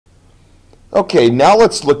Okay, now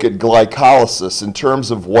let's look at glycolysis in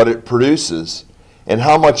terms of what it produces and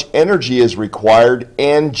how much energy is required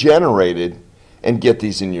and generated, and get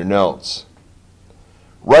these in your notes.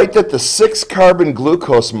 Write that the 6-carbon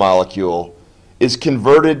glucose molecule is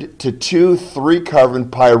converted to 2 3-carbon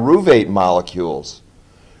pyruvate molecules,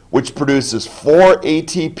 which produces 4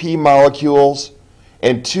 ATP molecules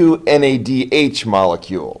and 2 NADH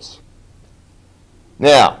molecules.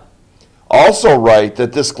 Now, also write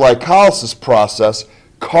that this glycolysis process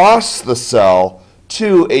costs the cell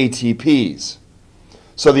 2 ATPs.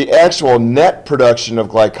 So the actual net production of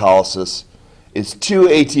glycolysis is 2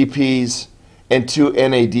 ATPs and 2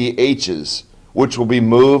 NADHs, which will be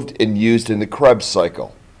moved and used in the Krebs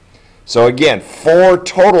cycle. So again, 4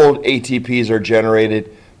 total ATPs are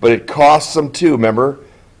generated, but it costs them 2. Remember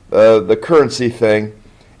the currency thing?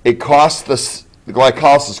 The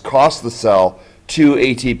glycolysis costs the cell 2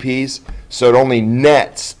 ATPs, so it only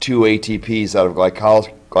nets 2 ATPs out of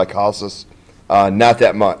glycolysis, not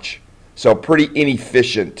that much. So pretty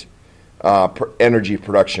inefficient energy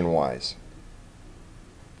production-wise.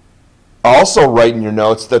 Also write in your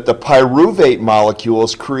notes that the pyruvate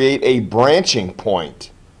molecules create a branching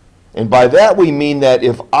point. And by that we mean that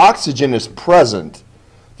if oxygen is present,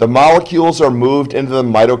 the molecules are moved into the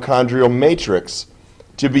mitochondrial matrix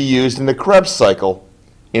to be used in the Krebs cycle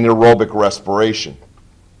in aerobic respiration.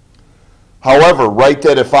 However, write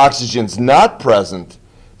that if oxygen is not present,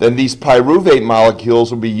 then these pyruvate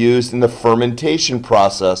molecules will be used in the fermentation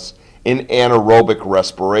process in anaerobic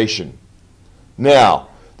respiration. Now,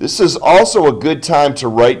 this is also a good time to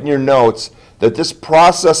write in your notes that this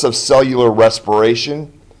process of cellular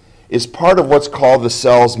respiration is part of what's called the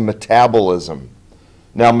cell's metabolism.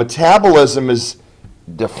 Now, metabolism is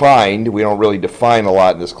defined. We don't really define a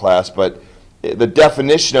lot in this class, but the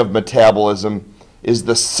definition of metabolism is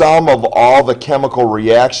the sum of all the chemical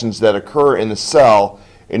reactions that occur in the cell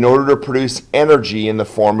in order to produce energy in the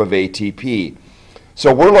form of ATP.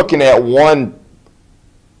 So we're looking at one,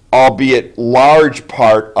 albeit large,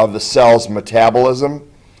 part of the cell's metabolism,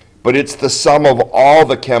 but it's the sum of all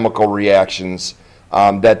the chemical reactions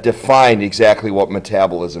that define exactly what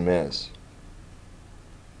metabolism is.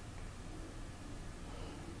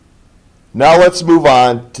 Now let's move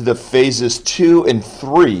on to the phases 2 and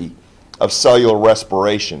 3 of cellular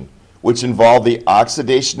respiration, which involve the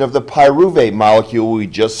oxidation of the pyruvate molecule we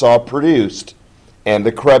just saw produced and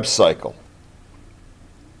the Krebs cycle.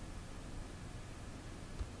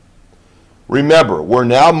 Remember, we're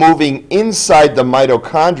now moving inside the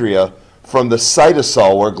mitochondria from the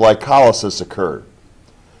cytosol where glycolysis occurred.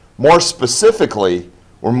 More specifically,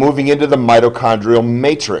 we're moving into the mitochondrial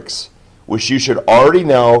matrix, which you should already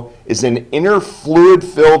know is an inner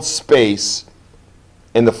fluid-filled space,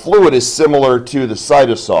 and the fluid is similar to the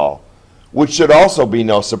cytosol, which should also be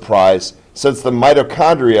no surprise since the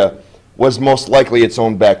mitochondria was most likely its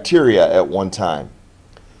own bacteria at one time.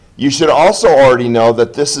 You should also already know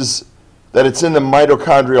that it's in the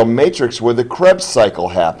mitochondrial matrix where the Krebs cycle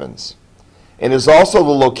happens, and is also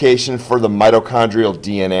the location for the mitochondrial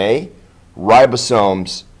DNA,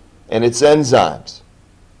 ribosomes, and its enzymes.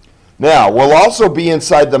 Now, we'll also be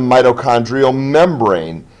inside the mitochondrial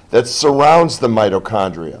membrane that surrounds the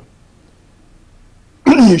mitochondria.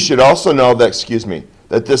 You should also know that,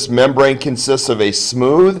 that this membrane consists of a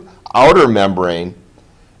smooth outer membrane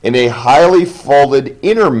and a highly folded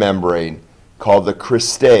inner membrane called the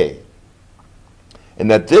cristae, and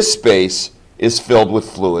that this space is filled with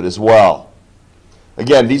fluid as well.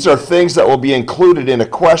 Again, these are things that will be included in a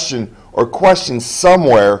question or questions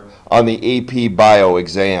somewhere on the AP Bio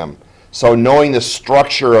exam. So knowing the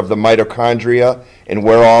structure of the mitochondria and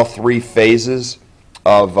where all 3 phases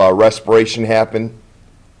of respiration happen,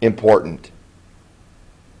 important.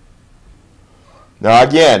 Now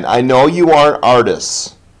again, I know you aren't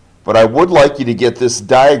artists, but I would like you to get this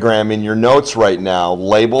diagram in your notes right now,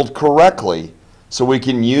 labeled correctly, so we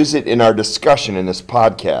can use it in our discussion in this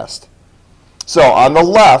podcast. So on the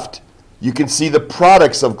left, you can see the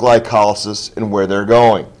products of glycolysis and where they're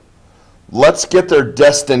going. Let's get their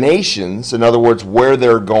destinations, in other words, where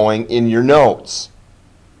they're going, in your notes.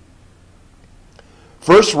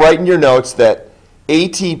 First, write in your notes that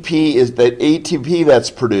ATP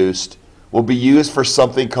that's produced will be used for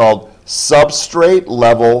something called substrate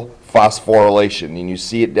level phosphorylation, and you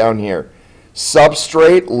see it down here.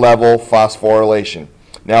 Substrate level phosphorylation.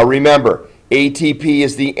 Now remember, ATP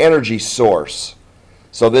is the energy source.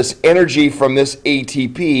 So this energy from this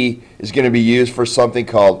ATP is going to be used for something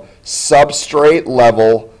called substrate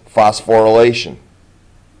level phosphorylation.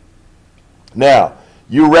 Now,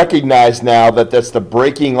 you recognize now that that's the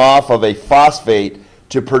breaking off of a phosphate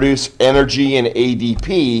to produce energy in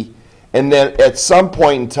ADP, and then at some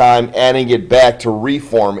point in time adding it back to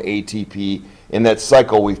reform ATP in that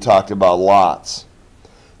cycle we've talked about lots.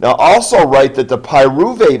 Now also write that the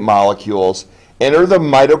pyruvate molecules enter the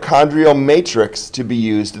mitochondrial matrix to be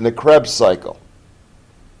used in the Krebs cycle.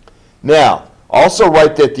 Now, also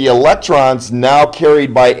write that the electrons now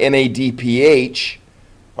carried by NADPH,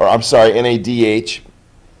 or I'm sorry, NADH,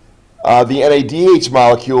 the NADH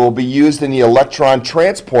molecule will be used in the electron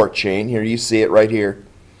transport chain. Here you see it right here,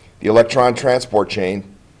 the electron transport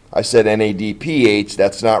chain. I said NADPH,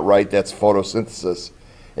 that's not right, that's photosynthesis.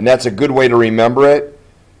 And that's a good way to remember it.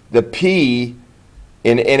 The P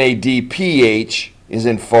in NADPH is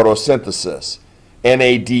in photosynthesis.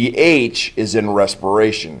 NADH is in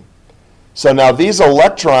respiration. So now these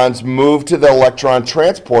electrons move to the electron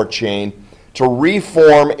transport chain to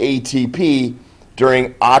reform ATP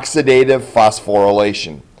during oxidative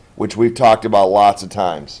phosphorylation, which we've talked about lots of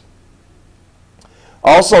times.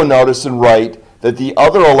 Also notice and write that the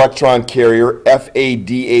other electron carrier,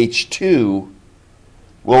 FADH2,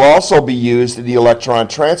 will also be used in the electron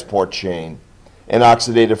transport chain and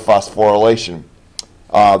oxidative phosphorylation,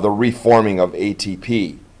 the reforming of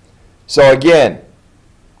ATP. So again,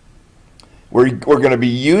 we're going to be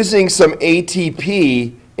using some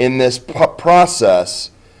ATP in this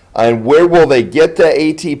process. And where will they get the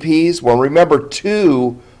ATPs? Well, remember,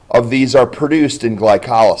 2 of these are produced in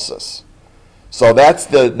glycolysis. So that's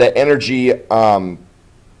the energy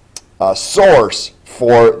source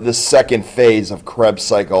for the second phase of Krebs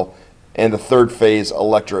cycle and the third phase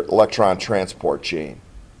electron transport chain.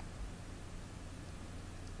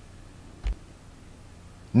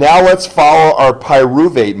 Now let's follow our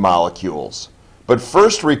pyruvate molecules. But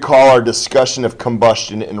first recall our discussion of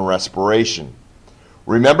combustion and respiration.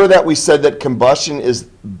 Remember that we said that combustion is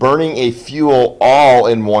burning a fuel all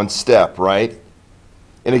in one step, right?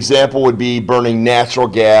 An example would be burning natural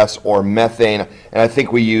gas or methane, and I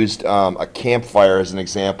think we used a campfire as an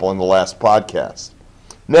example in the last podcast.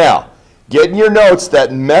 Now, get in your notes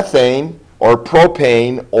that methane or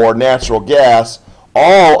propane or natural gas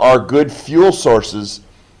all are good fuel sources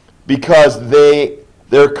because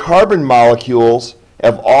their carbon molecules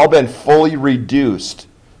have all been fully reduced,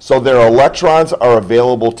 so their electrons are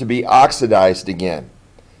available to be oxidized again.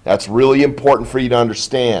 That's really important for you to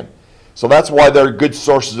understand. So that's why they're good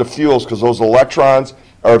sources of fuels, because those electrons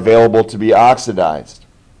are available to be oxidized.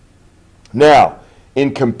 Now,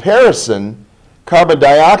 in comparison, carbon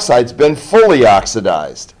dioxide's been fully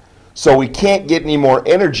oxidized. So we can't get any more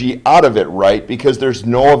energy out of it, right? Because there's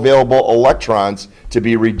no available electrons to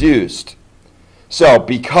be reduced. So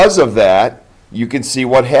because of that, you can see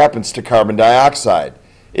what happens to carbon dioxide.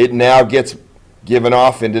 It now gets given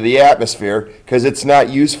off into the atmosphere because it's not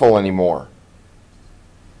useful anymore.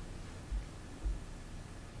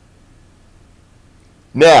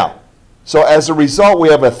 Now, so as a result, we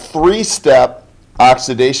have a 3-step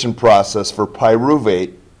oxidation process for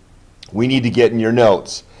pyruvate we need to get in your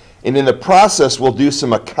notes. And in the process, we'll do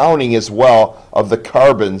some accounting as well of the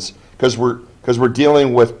carbons because we're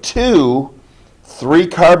dealing with 2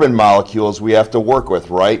 3-carbon molecules we have to work with,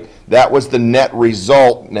 right? That was the net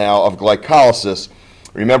result now of glycolysis.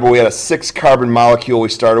 Remember, we had a 6-carbon molecule we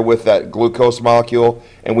started with, that glucose molecule,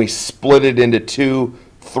 and we split it into 2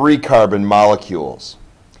 3-carbon molecules.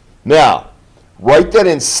 Now, write that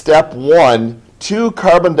in step 1, 2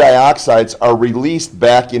 carbon dioxides are released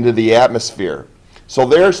back into the atmosphere. So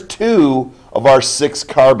there's 2 of our 6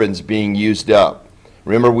 carbons being used up.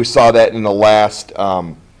 Remember, we saw that in the last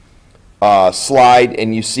slide,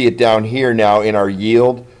 and you see it down here now in our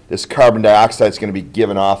yield. This carbon dioxide is going to be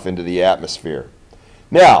given off into the atmosphere.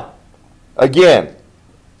 Now, again,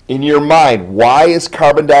 in your mind, why is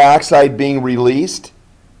carbon dioxide being released?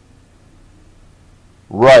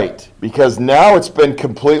 Right, because now it's been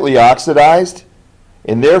completely oxidized,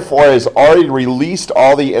 and therefore has already released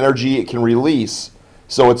all the energy it can release,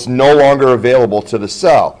 so it's no longer available to the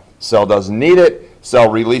cell. Cell doesn't need it,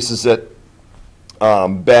 cell releases it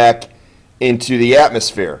back into the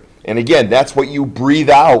atmosphere. And again, that's what you breathe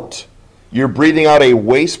out. You're breathing out a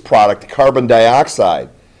waste product, carbon dioxide,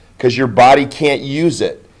 because your body can't use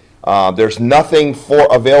it. There's nothing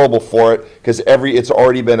available for it because it's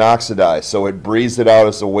already been oxidized, so it breathes it out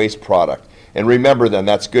as a waste product. And remember then,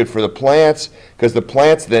 that's good for the plants because the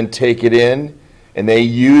plants then take it in and they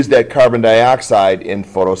use that carbon dioxide in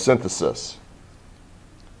photosynthesis.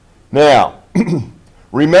 Now,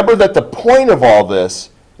 remember that the point of all this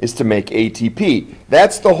is to make ATP.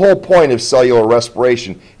 That's the whole point of cellular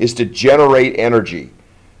respiration, is to generate energy.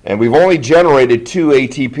 And we've only generated 2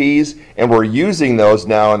 ATPs, and we're using those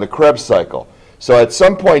now in the Krebs cycle. So at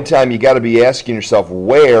some point in time, you got to be asking yourself,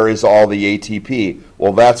 where is all the ATP?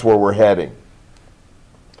 Well, that's where we're heading.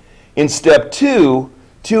 In step 2,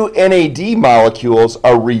 2 NAD molecules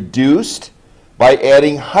are reduced by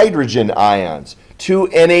adding hydrogen ions. 2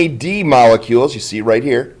 NAD molecules, you see right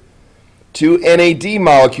here, 2 NAD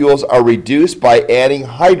molecules are reduced by adding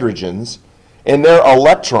hydrogens and their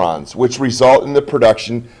electrons, which result in the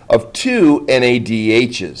production of 2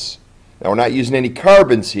 NADHs. Now, we're not using any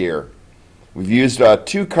carbons here. We've used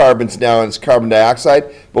 2 carbons now, and it's carbon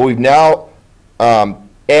dioxide, but we've now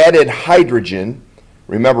added hydrogen.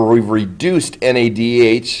 Remember, we've reduced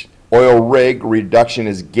NADH, oil rig, reduction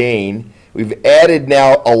is gain. We've added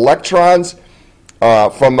now electrons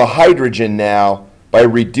from the hydrogen now by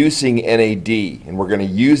reducing NAD, and we're going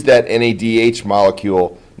to use that NADH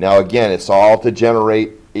molecule. Now again, it's all to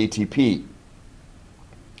generate ATP.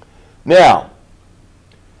 Now,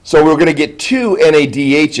 so we're going to get 2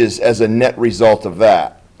 NADHs as a net result of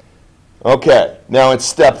that. Okay, now in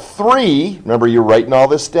step 3, remember you're writing all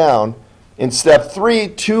this down. In step 3,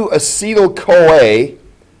 2 acetyl-CoA,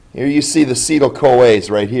 here you see the acetyl-CoAs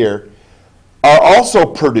right here, are also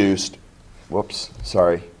produced. Whoops,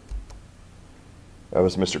 sorry. That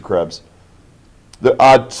was Mr. Krebs.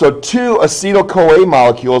 So 2 acetyl-CoA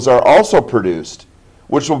molecules are also produced,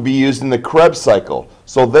 which will be used in the Krebs cycle.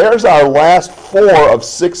 So there's our last 4 of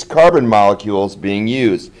 6 carbon molecules being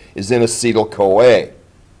used, is in acetyl-CoA.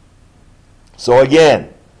 So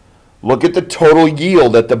again, look at the total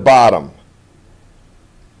yield at the bottom.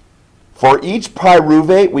 For each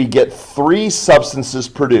pyruvate, we get 3 substances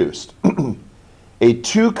produced. A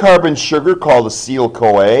 2-carbon sugar called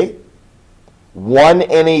acetyl-CoA, 1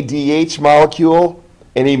 NADH molecule,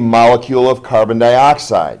 and a molecule of carbon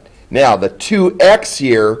dioxide. Now, the 2X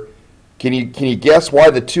here, can you guess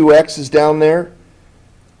why the 2X is down there?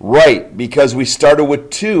 Right, because we started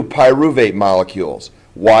with 2 pyruvate molecules.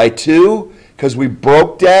 Why 2? Because we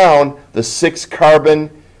broke down the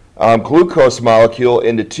 6-carbon glucose molecule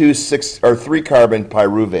into 3-carbon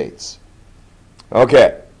pyruvates.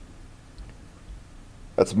 Okay,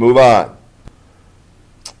 let's move on.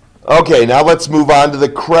 Okay, now let's move on to the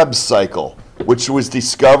Krebs cycle, which was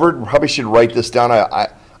discovered. Probably should write this down.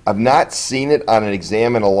 I've not seen it on an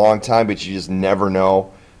exam in a long time, but you just never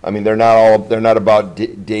know. I mean, they're not about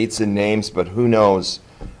dates and names, but who knows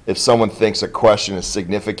if someone thinks a question is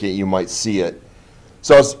significant, you might see it.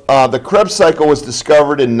 So the Krebs cycle was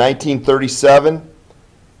discovered in 1937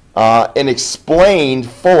 and explained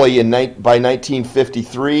fully by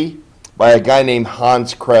 1953 by a guy named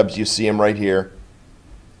Hans Krebs. You see him right here.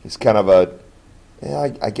 He's kind of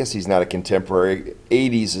I guess he's not a contemporary.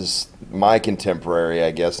 80s is my contemporary, I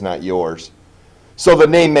guess, not yours. So the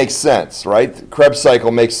name makes sense, right? The Krebs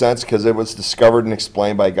cycle makes sense because it was discovered and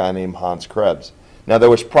explained by a guy named Hans Krebs. Now, there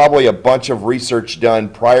was probably a bunch of research done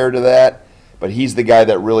prior to that, but he's the guy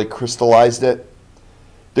that really crystallized it.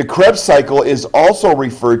 The Krebs cycle is also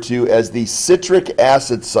referred to as the citric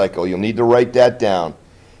acid cycle. You'll need to write that down,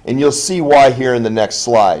 and you'll see why here in the next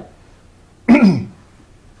slide.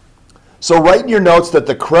 So write in your notes that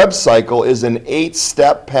the Krebs cycle is an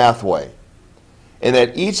 8-step pathway, and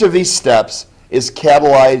that each of these steps is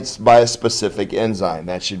catalyzed by a specific enzyme.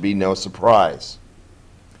 That should be no surprise.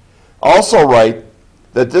 Also write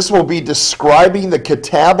that this will be describing the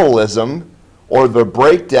catabolism or the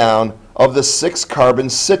breakdown of the 6-carbon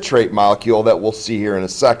citrate molecule that we'll see here in a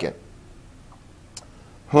second.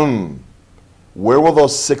 Where will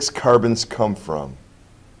those 6 carbons come from?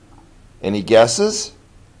 Any guesses?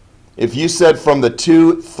 If you said from the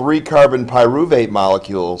 2 3-carbon pyruvate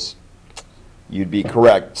molecules, you'd be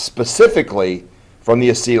correct. Specifically from the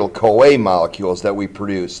acetyl-CoA molecules that we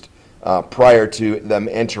produced prior to them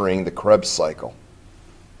entering the Krebs cycle.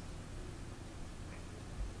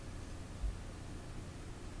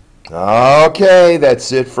 Okay,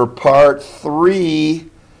 that's it for part 3.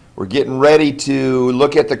 We're getting ready to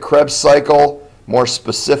look at the Krebs cycle more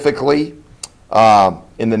specifically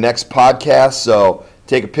in the next podcast. So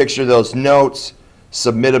take a picture of those notes,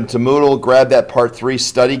 submit them to Moodle, grab that part 3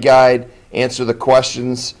 study guide, answer the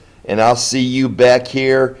questions, and I'll see you back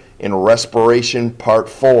here in respiration part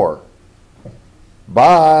 4.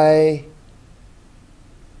 Bye.